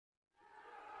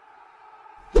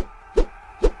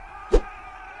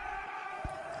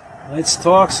Let's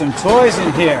talk some toys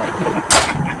in here.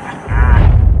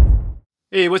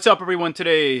 Hey, what's up everyone?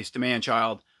 Today it's the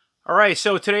Man-Child. Alright,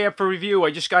 so today up for review,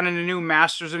 I just got in a new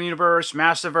Masters of the Universe,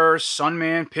 Masterverse,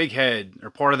 Sunman, Pig-Head. They're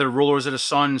part of the Rulers of the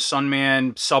Sun,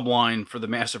 Sunman subline for the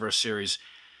Masterverse series.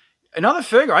 Another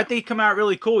figure, I think he come out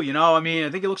really cool, you know? I mean, I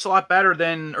think it looks a lot better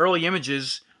than early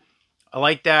images. I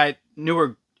like that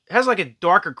newer, it has like a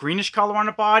darker greenish color on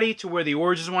the body to where the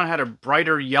Origins one had a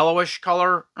brighter yellowish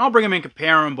color. I'll bring him in and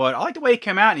compare him, but I like the way it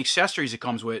came out and the accessories it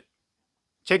comes with.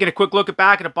 Taking a quick look at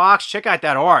back of the box, check out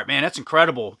that art, man, that's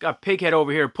incredible. Got Pig-Head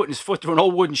over here putting his foot through an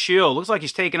old wooden shield. Looks like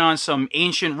he's taking on some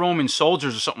ancient Roman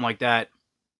soldiers or something like that.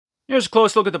 Here's a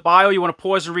close look at the bio. You want to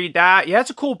pause and read that? Yeah,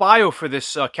 it's a cool bio for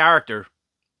this character.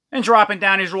 And dropping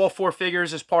down, these are all 4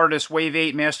 figures as part of this Wave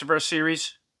 8 Masterverse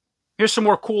series. Here's some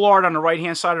more cool art on the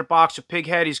right-hand side of the box with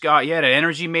Pig-Head. He's got, yeah, that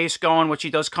energy mace going, which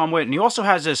he does come with. And he also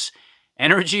has this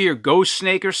energy or ghost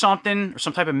snake or something, or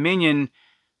some type of minion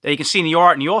that you can see in the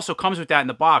art, and he also comes with that in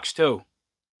the box, too.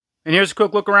 And here's a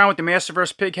quick look around with the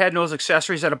Masterverse Pig-Head and those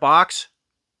accessories at a box.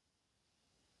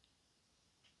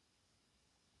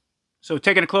 So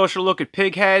taking a closer look at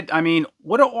Pig-Head, I mean,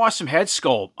 what an awesome head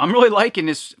sculpt. I'm really liking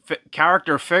this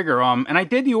character figure. And I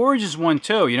did the Origins one,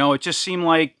 too. You know, it just seemed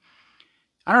like,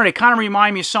 I don't know, they kind of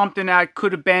remind me of something that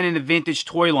could have been in the vintage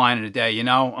toy line of the day, you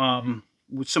know?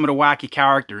 With some of the wacky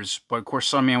characters, but of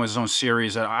course Sunman was his own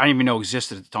series that I didn't even know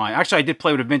existed at the time. Actually, I did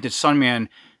play with a vintage Sunman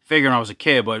figure when I was a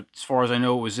kid, but as far as I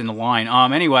know, it was in the line.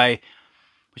 Anyway,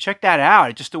 but check that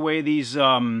out. Just the way these,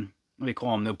 what do you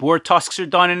call them? The boar tusks are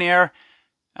done in there.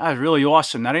 That was really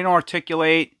awesome. Now they don't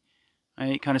articulate.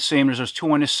 I kind of see them. There's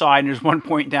 2 on this side, and there's 1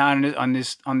 point down on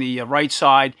the right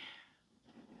side.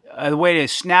 The way the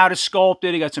snout is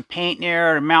sculpted, you got some paint in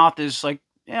there. The mouth is like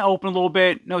open a little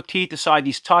bit. No teeth aside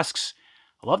these tusks.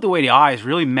 I love the way the eye is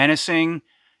really menacing.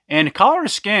 And the color of the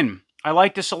skin, I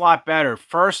like this a lot better.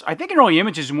 First, I think in early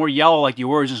images it's more yellow like the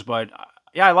Origins, but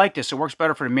yeah, I like this. It works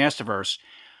better for the Masterverse.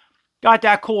 Got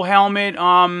that cool helmet,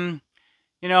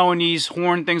 you know, and these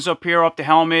horn things up here, up the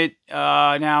helmet.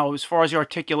 Now, as far as the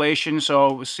articulation,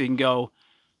 so you can go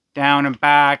down and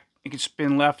back. You can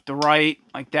spin left to right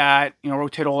like that, you know,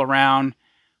 rotate all around.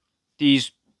 These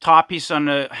top pieces on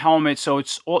the helmet, so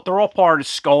they're all part of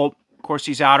the sculpt. Of course,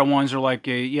 these outer ones are like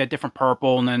a different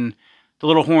purple, and then the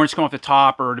little horns come off the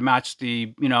top or to match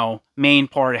the, you know, main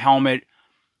part of the helmet.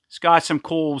 It's got some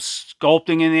cool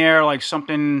sculpting in there, like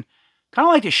something kind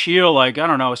of like a shield, like, I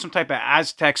don't know, some type of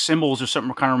Aztec symbols or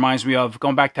something kind of reminds me of,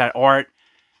 going back to that art.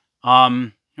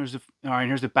 Here's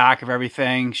the back of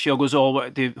everything. Shield goes all the way,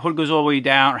 the hood goes all the way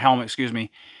down, or helmet, excuse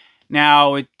me.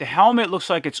 Now, the helmet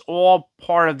looks like it's all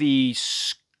part of the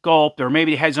sculpt, or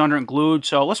maybe the head's under and glued.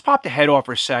 So let's pop the head off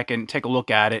for a second and take a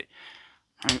look at it.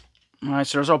 All right,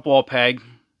 so there's our ball peg.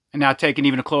 And now taking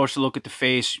even a closer look at the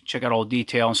face, check out all the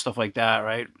detail and stuff like that,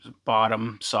 right?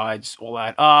 Bottom, sides, all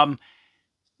that.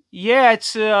 Yeah,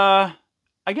 it's,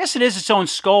 I guess it is its own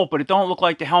sculpt, but it don't look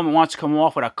like the helmet wants to come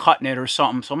off without cutting it or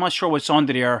something. So I'm not sure what's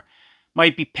under there.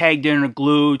 Might be pegged in or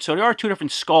glued. So there are 2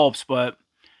 different sculpts, but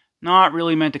not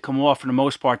really meant to come off for the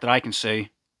most part that I can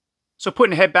see. So putting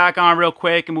the head back on real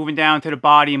quick and moving down to the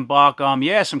body and buck.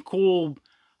 Yeah, some cool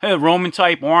Roman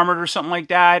type armor or something like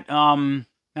that. Now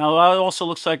it also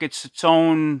looks like it's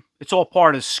own, it's all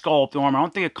part of the sculpt, the armor. I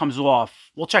don't think it comes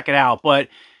off. We'll check it out. But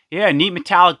yeah, neat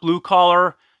metallic blue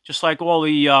color, just like all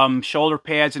the shoulder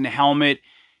pads and the helmet.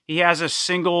 He has a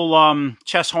single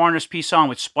chest harness piece on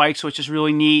with spikes, which is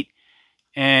really neat.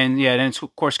 And yeah, then it's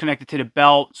of course connected to the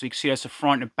belt, so you can see that's the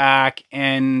front and the back.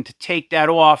 And to take that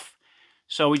off,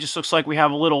 so it just looks like we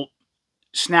have a little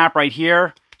snap right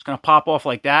here. It's going to pop off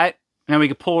like that. And then we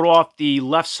can pull it off the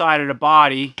left side of the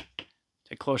body. Take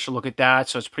a closer look at that.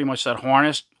 So it's pretty much that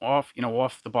harness off, you know,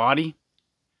 off the body.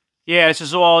 Yeah, this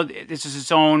is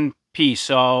its own piece.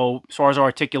 So as far as our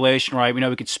articulation, right, we know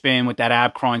we could spin with that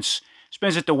ab crunch.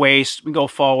 Spins at the waist. We go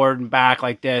forward and back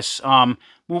like this.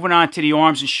 Moving on to the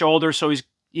arms and shoulders. So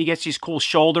he gets these cool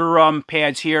shoulder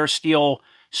pads here, steel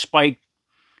spike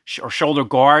or shoulder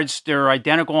guards. They're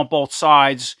identical on both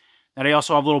sides. Now they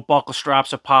also have little buckle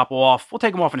straps that pop off. We'll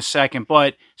take them off in a second.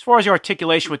 But as far as the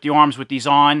articulation with the arms with these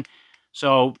on,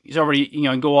 so he's already, you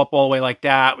know, can go up all the way like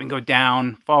that. We can go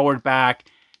down, forward, back.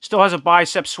 Still has a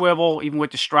bicep swivel, even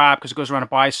with the strap, because it goes around a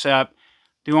bicep.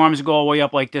 The arms go all the way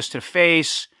up like this to the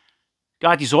face.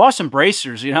 Got these awesome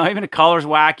bracers, you know, even the color's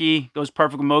wacky. Goes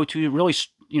perfect with Motu. Really,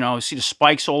 you know, see the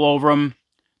spikes all over them.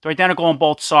 They're identical on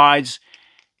both sides.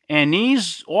 And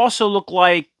these also look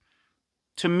like,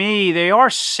 to me, they are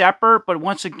separate, but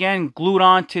once again, glued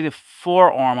onto the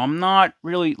forearm. I'm not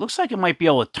really, looks like it might be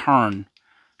able to turn.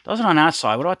 Doesn't on that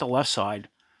side. What about the left side?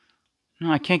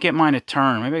 No, I can't get mine to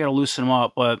turn. Maybe I gotta loosen them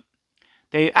up, but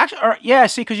they actually are, yeah,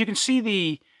 see, because you can see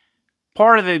the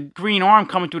part of the green arm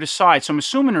coming through the side, so I'm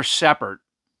assuming they're separate.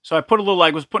 So I put a little,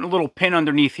 like, was putting a little pin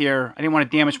underneath here. I didn't want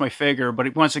to damage my figure,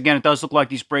 but once again, it does look like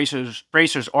these bracers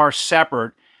are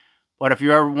separate. But if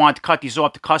you ever want to cut these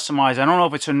off to customize, I don't know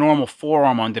if it's a normal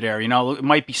forearm under there. You know, it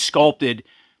might be sculpted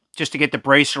just to get the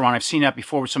bracer on. I've seen that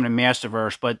before with some of the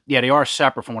Masterverse, but yeah, they are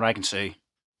separate from what I can see.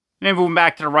 And then moving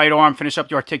back to the right arm, finish up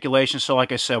the articulation. So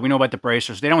like I said, we know about the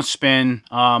bracers. They don't spin,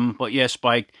 but yeah,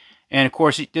 spiked. And of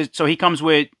course, so he comes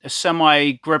with a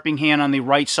semi-gripping hand on the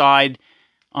right side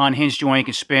on hinge joint,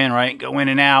 can spin, right, go in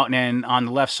and out. And then on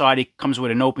the left side, he comes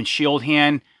with an open shield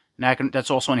hand. And that's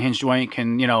also on hinge joint,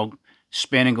 can, you know,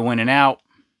 spin and go in and out.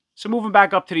 So moving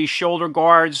back up to these shoulder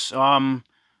guards,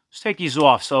 let's take these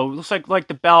off. So it looks like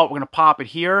the belt, we're going to pop it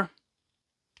here.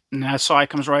 And that side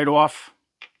comes right off.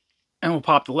 And we'll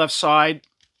pop the left side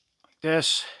like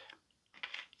this.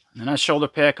 And then that shoulder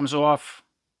pad comes off.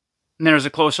 And there's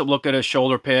a close-up look at a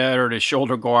shoulder pad or the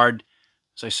shoulder guard.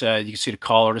 As I said, you can see the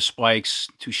collar, the spikes,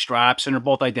 two straps, and they're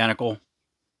both identical. And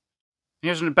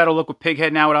here's a better look with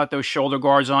Pig-Head now without those shoulder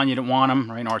guards on. You didn't want them,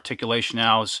 right? And articulation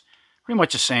now is pretty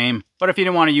much the same. But if you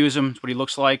didn't want to use them, that's what he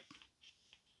looks like.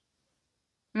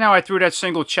 Now I threw that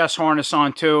single chest harness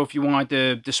on too. If you wanted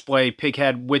to display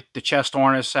Pig-Head with the chest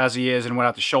harness as he is and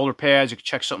without the shoulder pads, you could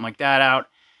check something like that out.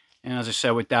 And as I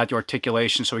said, without the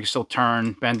articulation, so he can still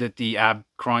turn, bend it, the ab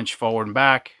crunch forward and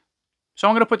back. So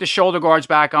I'm going to put the shoulder guards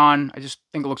back on. I just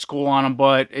think it looks cool on him,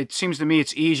 but it seems to me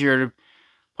it's easier to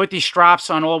put these straps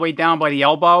on all the way down by the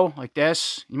elbow, like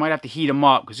this. You might have to heat them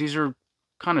up, because these are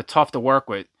kind of tough to work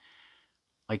with.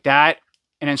 Like that,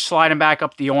 and then slide them back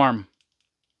up the arm.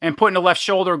 And putting the left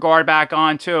shoulder guard back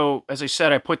on too. As I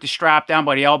said, I put the strap down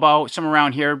by the elbow, somewhere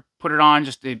around here, put it on,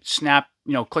 just to snap,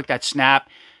 you know, click that snap.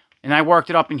 And I worked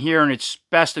it up in here, and it's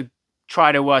best to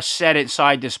try to set it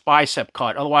inside this bicep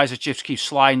cut. Otherwise, it just keeps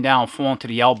sliding down, falling to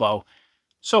the elbow.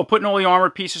 So putting all the armor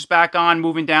pieces back on,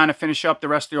 moving down to finish up the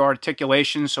rest of the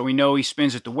articulation, so we know he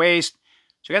spins at the waist.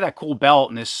 So I got that cool belt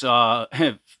and this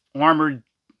armored,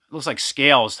 looks like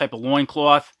scales, type of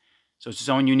loincloth. So it's his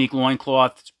own unique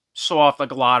loincloth. It's soft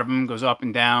like a lot of them, goes up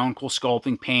and down, cool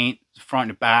sculpting paint, front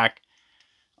and back.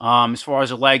 As far as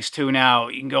the legs too now,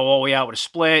 you can go all the way out with a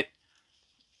split,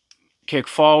 kick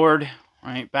forward,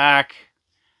 right, back,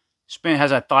 spin,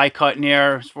 has that thigh cut in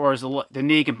there. As far as the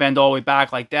knee can bend all the way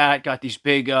back like that. Got these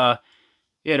big, yeah,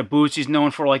 the boots he's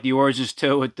known for, like the Origins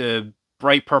too, with the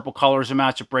bright purple colors that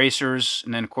match the bracers.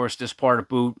 And then of course this part of the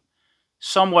boot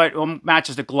somewhat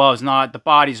matches the gloves, not, the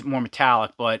body's more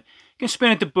metallic, but you can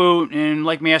spin at the boot, and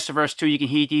like Masterverse 2, you can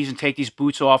heat these and take these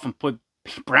boots off and put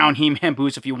brown He-Man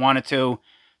boots if you wanted to.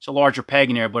 It's a larger peg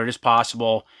in there, but it is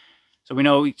possible. So we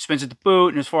know he spins at the boot,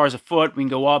 and as far as the foot, we can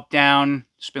go up, down,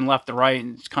 spin left to right,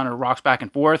 and it kind of rocks back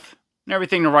and forth. And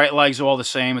everything, the right leg's all the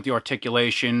same with the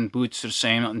articulation. Boots are the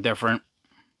same, nothing different.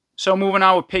 So moving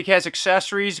on with Pig-Head's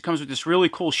accessories, it comes with this really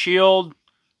cool shield.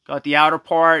 Got the outer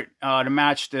part to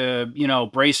match the, you know,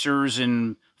 bracers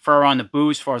and fur on the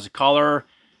boots as far as the color.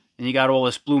 And you got all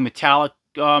this blue metallic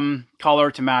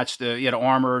color to match the, the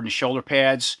armor and the shoulder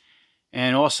pads.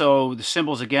 And also the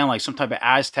symbols, again, like some type of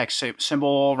Aztec symbol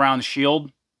all around the shield.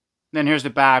 And then here's the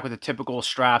back with the typical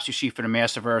straps you see for the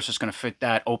Masterverse. It's going to fit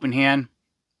that open hand.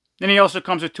 Then he also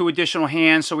comes with two additional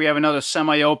hands. So we have another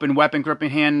semi-open weapon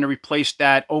gripping hand to replace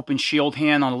that open shield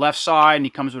hand on the left side. And he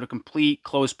comes with a complete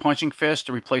closed punching fist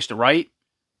to replace the right.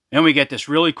 Then we get this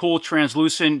really cool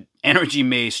translucent energy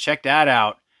mace. Check that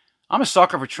out. I'm a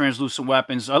sucker for translucent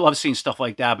weapons. I love seeing stuff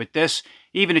like that. But this,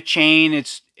 even a chain,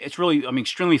 it's really, I mean,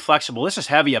 extremely flexible. This is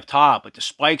heavy up top, but the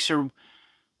spikes are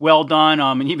well done.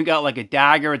 And even got like a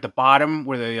dagger at the bottom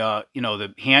where the,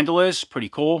 the handle is. Pretty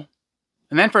cool.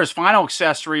 And then for his final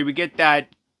accessory, we get that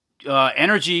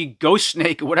energy ghost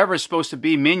snake or whatever it's supposed to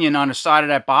be minion on the side of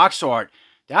that box art.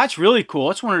 That's really cool.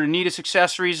 That's one of the neatest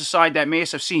accessories aside that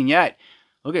mace I've seen yet.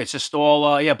 Look at it. It's just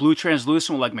all, blue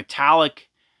translucent with like metallic,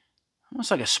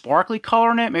 almost like a sparkly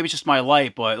color in it. Maybe it's just my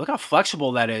light, but look how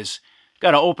flexible that is.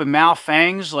 Got an open mouth,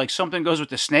 fangs, like something goes with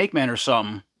the Snake Man or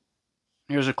something.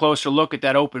 Here's a closer look at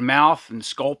that open mouth and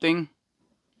sculpting.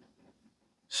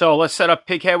 So let's set up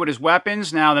Pig-Head with his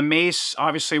weapons. Now the mace,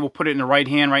 obviously we'll put it in the right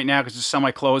hand right now because it's a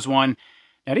semi-closed one.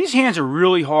 Now these hands are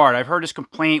really hard. I've heard this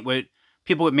complaint with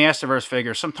people with Masterverse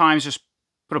figures. Sometimes just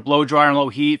put a blow dryer in low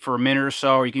heat for a minute or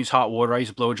so, or you can use hot water. I use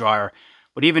a blow dryer.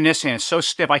 But even this hand is so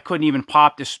stiff, I couldn't even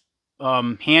pop this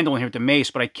handle in here with the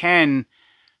mace, but I can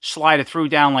slide it through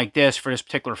down like this for this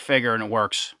particular figure, and it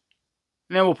works.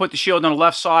 And then we'll put the shield on the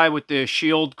left side with the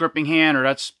shield gripping hand, or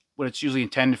that's what it's usually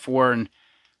intended for, and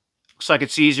Looks like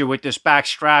it's easier with this back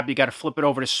strap. You got to flip it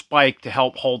over the spike to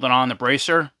help hold it on the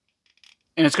bracer.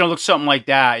 And it's going to look something like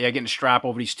that. Yeah, getting a strap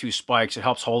over these 2 spikes. It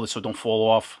helps hold it so it don't fall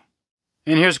off.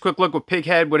 And here's a quick look with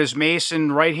Pig-Head with his mace in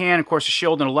the right hand. Of course, the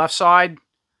shield on the left side.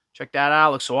 Check that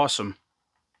out. Looks awesome.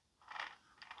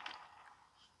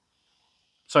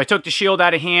 So I took the shield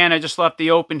out of hand. I just left the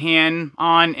open hand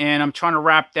on. And I'm trying to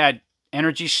wrap that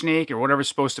energy snake or whatever it's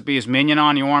supposed to be, his minion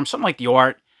on the arm. Something like the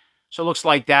art. So it looks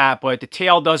like that. But the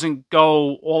tail doesn't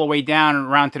go all the way down and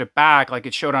around to the back like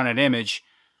it showed on that image.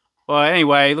 But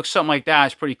anyway, it looks something like that.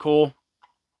 It's pretty cool.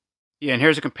 Yeah, and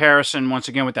here's a comparison, once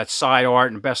again, with that side art,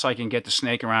 and the best I can get the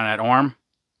snake around that arm.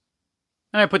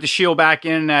 Then I put the shield back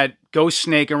in that ghost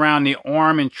snake around the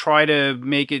arm and try to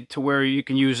make it to where you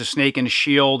can use the snake and the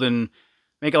shield and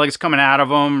make it like it's coming out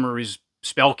of him, or he's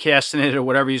spell casting it, or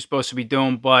whatever he's supposed to be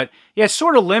doing. But yeah, it's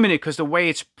sort of limited because the way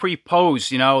it's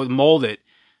pre-posed, you know, molded.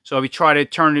 So if you try to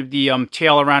turn the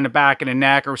tail around the back of the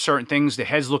neck or certain things, the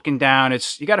head's looking down,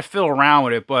 you got to fiddle around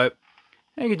with it, but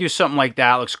you could do something like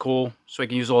that. Looks cool. So he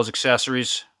can use all his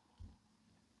accessories.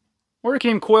 Or it can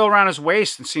even coil around his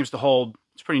waist and seems to hold.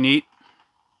 It's pretty neat.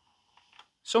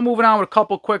 So moving on with a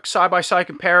couple quick side-by-side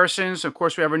comparisons. Of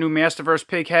course, we have our new Masterverse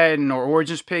Pig-Head and our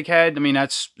Origins Pig-Head. I mean,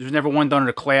 there's never one done in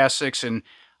the classics. And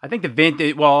I think the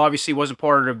vintage, well, obviously it wasn't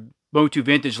part of the Motu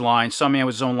Vintage line. Sunman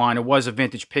was his own line. It was a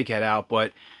vintage Pig-Head out,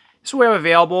 but this is what we have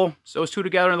available. So those two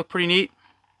together look pretty neat.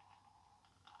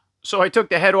 So I took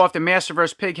the head off the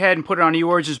Masterverse Pig-Head and put it on the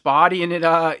Origins body, and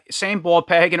it same ball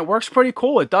peg, and it works pretty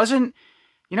cool. It doesn't,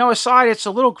 you know, aside, it's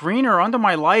a little greener under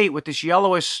my light with this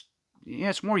yellowish, yeah,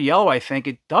 it's more yellow, I think.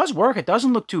 It does work. It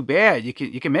doesn't look too bad. You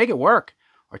can make it work.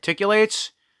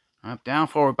 Articulates, up, down,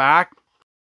 forward, back.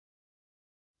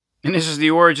 And this is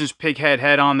the Origins Pig-Head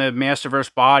head on the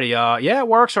Masterverse body. Yeah, it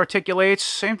works, articulates.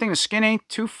 Same thing, the skin ain't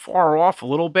too far off, a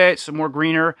little bit, some more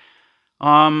greener.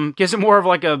 Gives it more of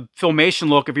like a Filmation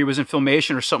look if he was in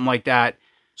Filmation or something like that.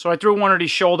 So I threw one of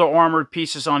these shoulder armored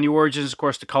pieces on the Origins. Of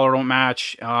course, the color don't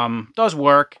match. Does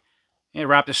work. And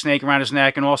wrapped the snake around his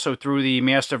neck and also threw the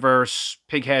Masterverse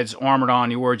Pig-Head's armored on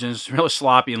the Origins. Really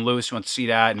sloppy and loose. You want to see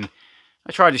that. And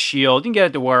I tried the shield. Didn't get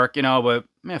it to work, you know, but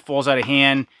man, it falls out of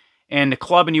hand. And the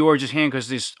club in the Origins hand, because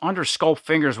these under sculpt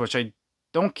fingers, which I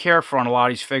don't care for on a lot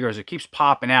of these figures, it keeps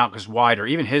popping out because it's wider.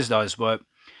 Even his does, but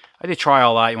I did try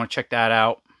all that. You want to check that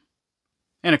out.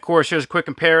 And of course, here's a quick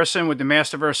comparison with the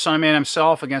Masterverse Sunman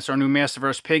himself against our new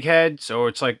Masterverse Pig-Head. So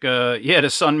it's like, yeah, the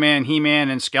Sunman, He-Man,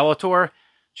 and Skeletor.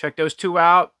 Check those two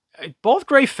out. Both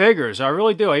great figures. I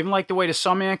really do. I even like the way the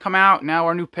Sunman come out. Now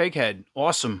our new Pig-Head.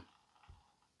 Awesome.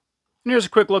 And here's a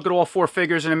quick look at all 4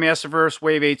 figures in the Masterverse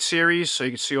Wave 8 series. So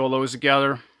you can see all those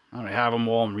together. I have them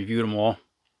all and reviewed them all.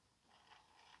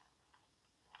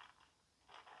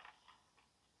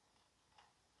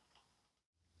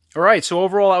 Alright, so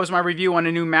overall that was my review on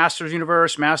the new Masters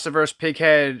Universe, Masterverse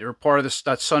Pig-Head, or part of this,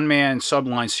 that Sunman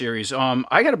subline series.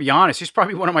 I gotta be honest, he's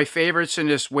probably one of my favorites in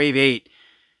this Wave 8.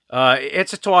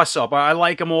 It's a toss-up. I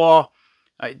like them all.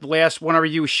 The last one I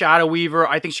reviewed was Shadow Weaver.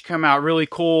 I think she came out really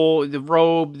cool. The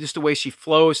robe, just the way she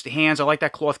floats, the hands. I like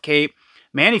that cloth cape.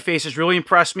 Manny Faces really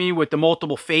impressed me with the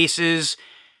multiple faces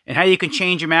and how you can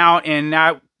change them out. And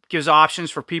that gives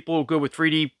options for people who are good with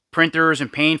 3D printers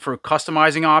and paint for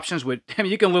customizing options. I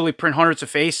mean, you can literally print hundreds of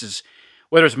faces,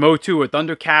 whether it's Motu or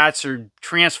Thundercats or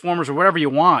Transformers or whatever you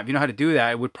want. If you know how to do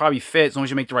that, it would probably fit as long as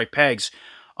you make the right pegs.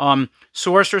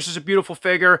 Sorceress is a beautiful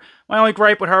figure. My only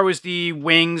gripe with her was the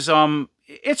wings.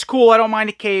 It's cool. I don't mind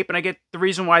the cape, and I get the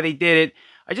reason why they did it.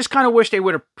 I just kind of wish they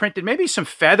would have printed maybe some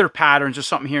feather patterns or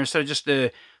something here instead of just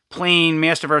the plain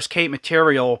Masterverse cape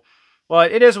material.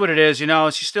 But it is what it is, you know.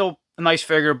 She's still a nice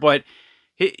figure, but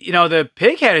you know, the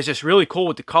Pig-Head is just really cool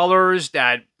with the colors,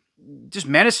 that just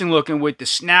menacing looking with the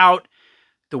snout,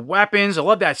 the weapons. I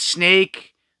love that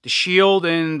snake, the shield,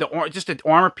 and just the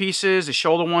armor pieces, the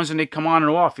shoulder ones, and they come on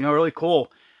and off. You know, really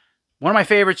cool. One of my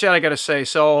favorites yet, I gotta say.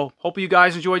 So, hope you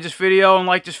guys enjoyed this video and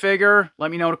liked this figure.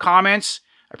 Let me know in the comments.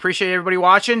 I appreciate everybody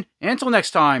watching. And until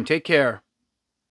next time, take care.